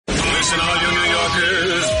Listen, all you New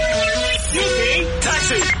Yorkers.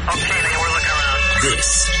 Taxi! Okay, then we're looking around.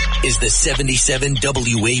 This is the 77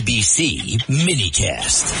 WABC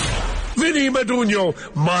minicast. Vinnie Medugno,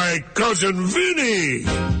 my cousin Vinnie.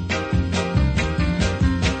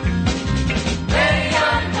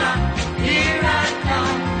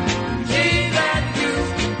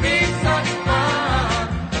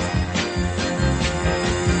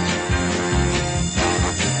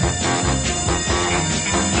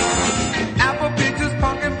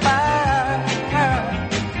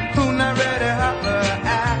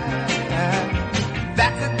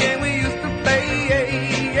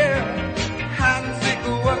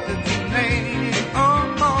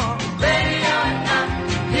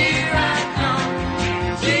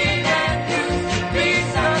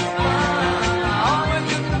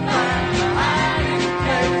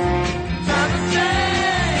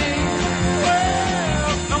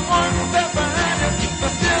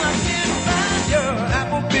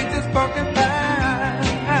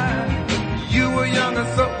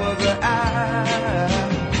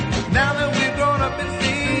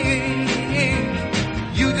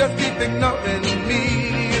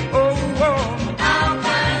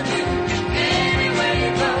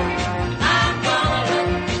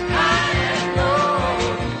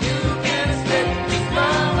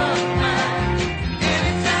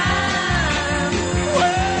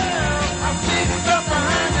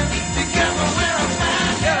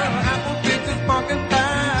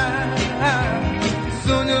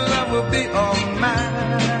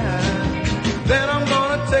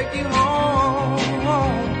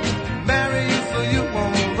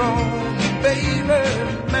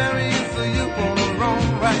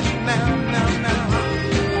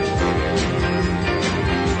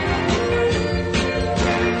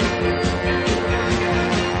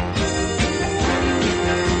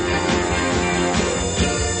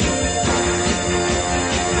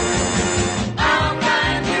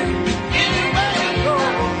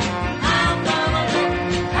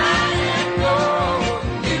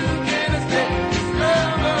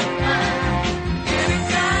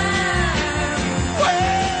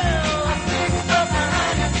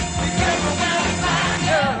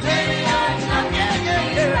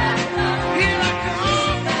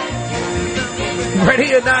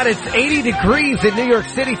 Ready or not, it's 80 degrees in New York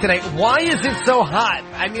City tonight. Why is it so hot?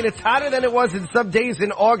 I mean, it's hotter than it was in some days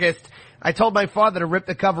in August. I told my father to rip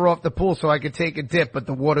the cover off the pool so I could take a dip, but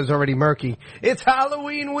the water's already murky. It's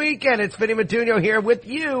Halloween weekend. It's Vinnie Medugno here with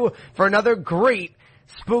you for another great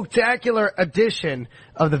spooktacular edition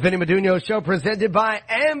of the Vinnie Medugno Show presented by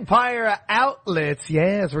Empire Outlets.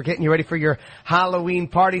 Yes, we're getting you ready for your Halloween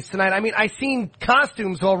parties tonight. I mean, I've seen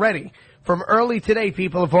costumes already. From early today,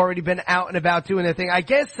 people have already been out and about doing their thing. I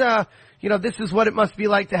guess, this is what it must be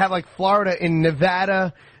like to have like Florida and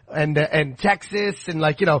Nevada and Texas and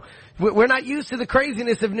we're not used to the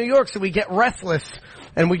craziness of New York, so we get restless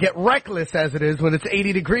and we get reckless as it is when it's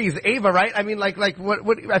 80 degrees. Ava, right? I mean, what,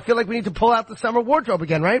 I feel like we need to pull out the summer wardrobe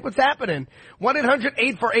again, right? What's happening?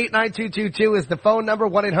 1-800-848-9222 is the phone number.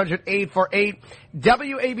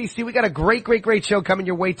 1-800-848-WABC. We got a great show coming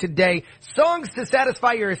your way today. Songs to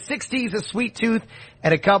satisfy your 60s, a sweet tooth,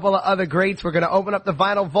 and a couple of other greats. We're going to open up the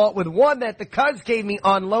vinyl vault with one that the Cuz gave me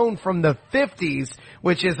on loan from the 50s,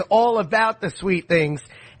 which is all about the sweet things.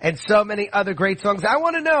 And so many other great songs. I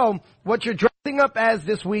want to know what you're dressing up as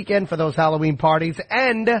this weekend for those Halloween parties.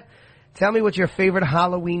 And tell me what your favorite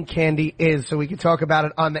Halloween candy is so we can talk about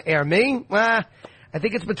it on the air. Me? I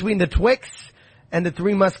think it's between the Twix and the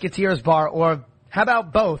Three Musketeers bar. Or how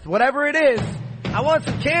about both? Whatever it is, I want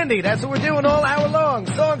some candy. That's what we're doing all hour long.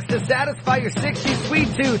 Songs to satisfy your 60s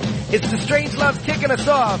sweet tooth. It's the Strange Loves kicking us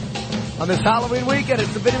off on this Halloween weekend.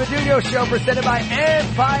 It's the Vinnie Medugno Show presented by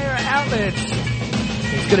Empire Outlets.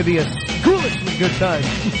 It's going to be a ghoulishly good time.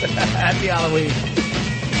 Happy Halloween.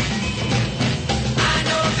 I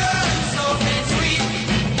know a girl who's so sweet.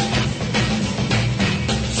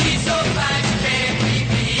 She's so fine she can't be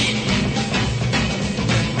beat.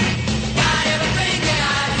 Got everything that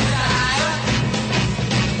I desire.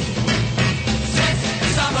 Sets the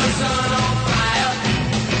summer sun on fire.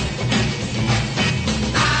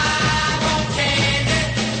 I want candy.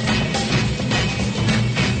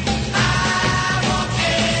 I want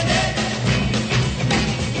candy.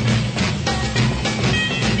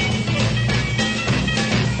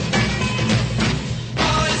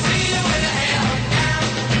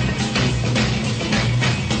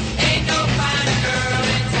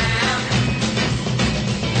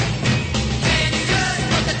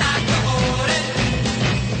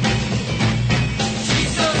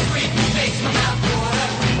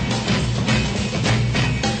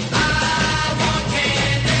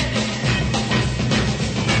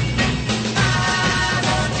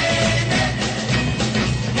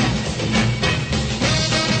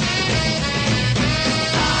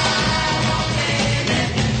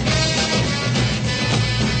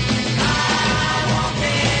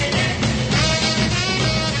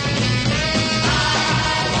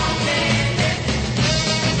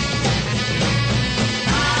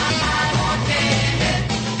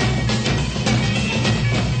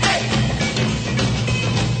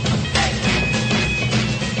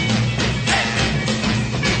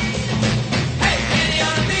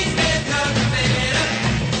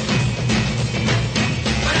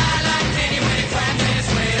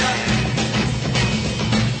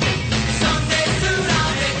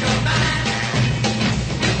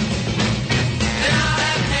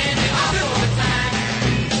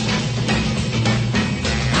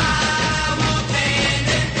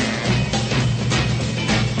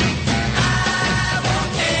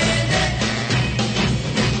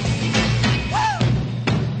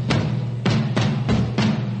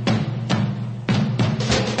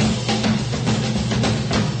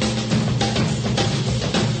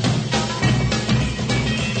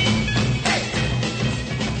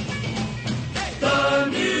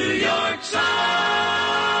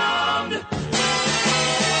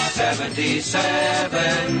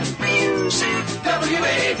 77 Music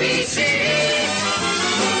WABC.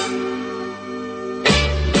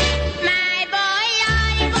 My boy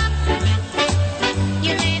lollipop,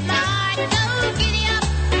 you make my heart go giddy up.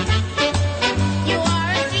 You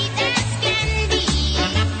are as sweet as candy.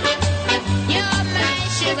 You're my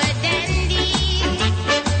sugar dandy.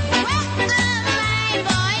 Oh, my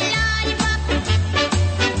boy lollipop,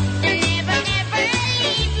 never, never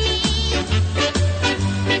leave me,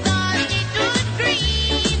 because it would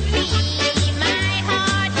grieve me. My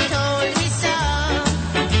heart told me so.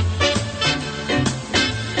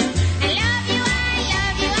 I love you, I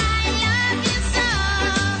love you, I love you so.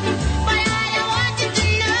 But I don't want you to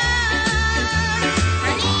know.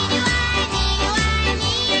 I need you, I need you, I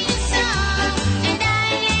need you so. And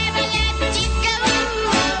I'll never let you go.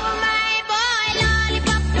 My boy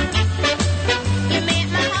lollipop, you make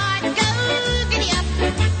my heart go giddy up.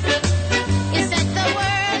 You set the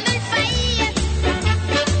world on fire.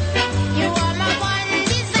 You are my one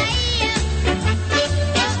desire.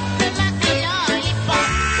 Oh, my lollipop.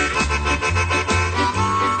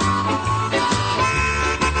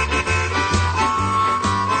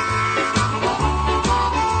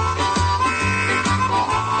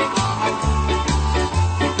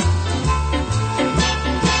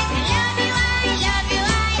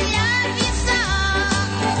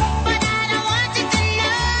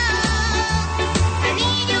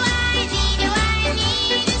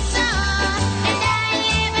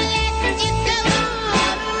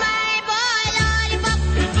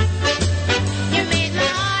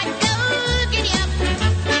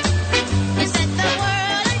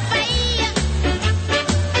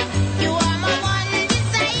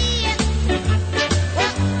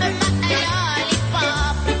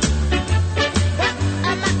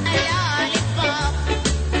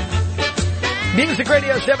 Music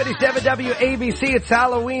Radio 77 WABC. It's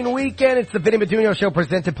Halloween weekend. It's the Vinnie Medugno Show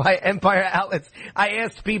presented by Empire Outlets. I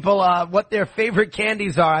asked people what their favorite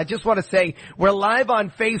candies are. I just want to say we're live on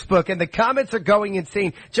Facebook and the comments are going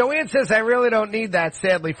insane. Joanne says I really don't need that,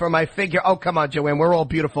 sadly, for my figure. Oh, come on, Joanne. We're all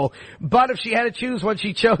beautiful. But if she had to choose one,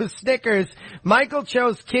 she chose Snickers. Michael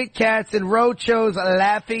chose Kit Kats and Ro chose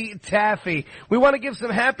Laffy Taffy. We want to give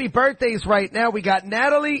some happy birthdays right now. We got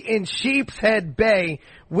Natalie in Sheepshead Bay,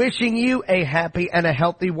 wishing you a happy and a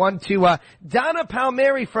healthy one. To Donna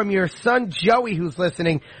Palmieri from your son Joey, who's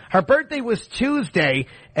listening. Her birthday was Tuesday,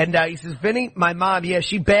 and he says, Vinny, my mom, yeah,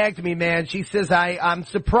 she bagged me, man. She says, I'm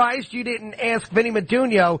surprised you didn't ask Vinnie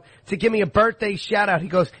Medugno to give me a birthday shout-out. He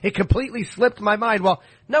goes, it completely slipped my mind. Well,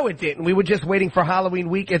 no, it didn't. We were just waiting for Halloween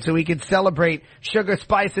weekend so we could celebrate sugar,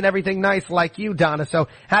 spice, and everything nice like you, Donna. So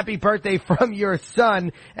happy birthday from your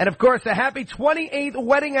son. And, of course, a happy 28th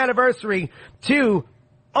wedding anniversary to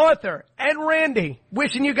Arthur and Randy.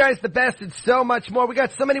 Wishing you guys the best and so much more. We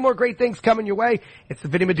got so many more great things coming your way. It's the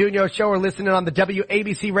Vinnie Medugno Show. We're listening on the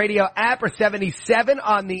WABC radio app or 77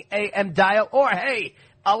 on the AM dial. Or, hey,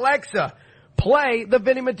 Alexa, play the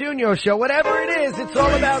Vinnie Medugno Show. Whatever it is, it's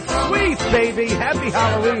all about sweets, baby. Happy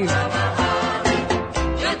Halloween.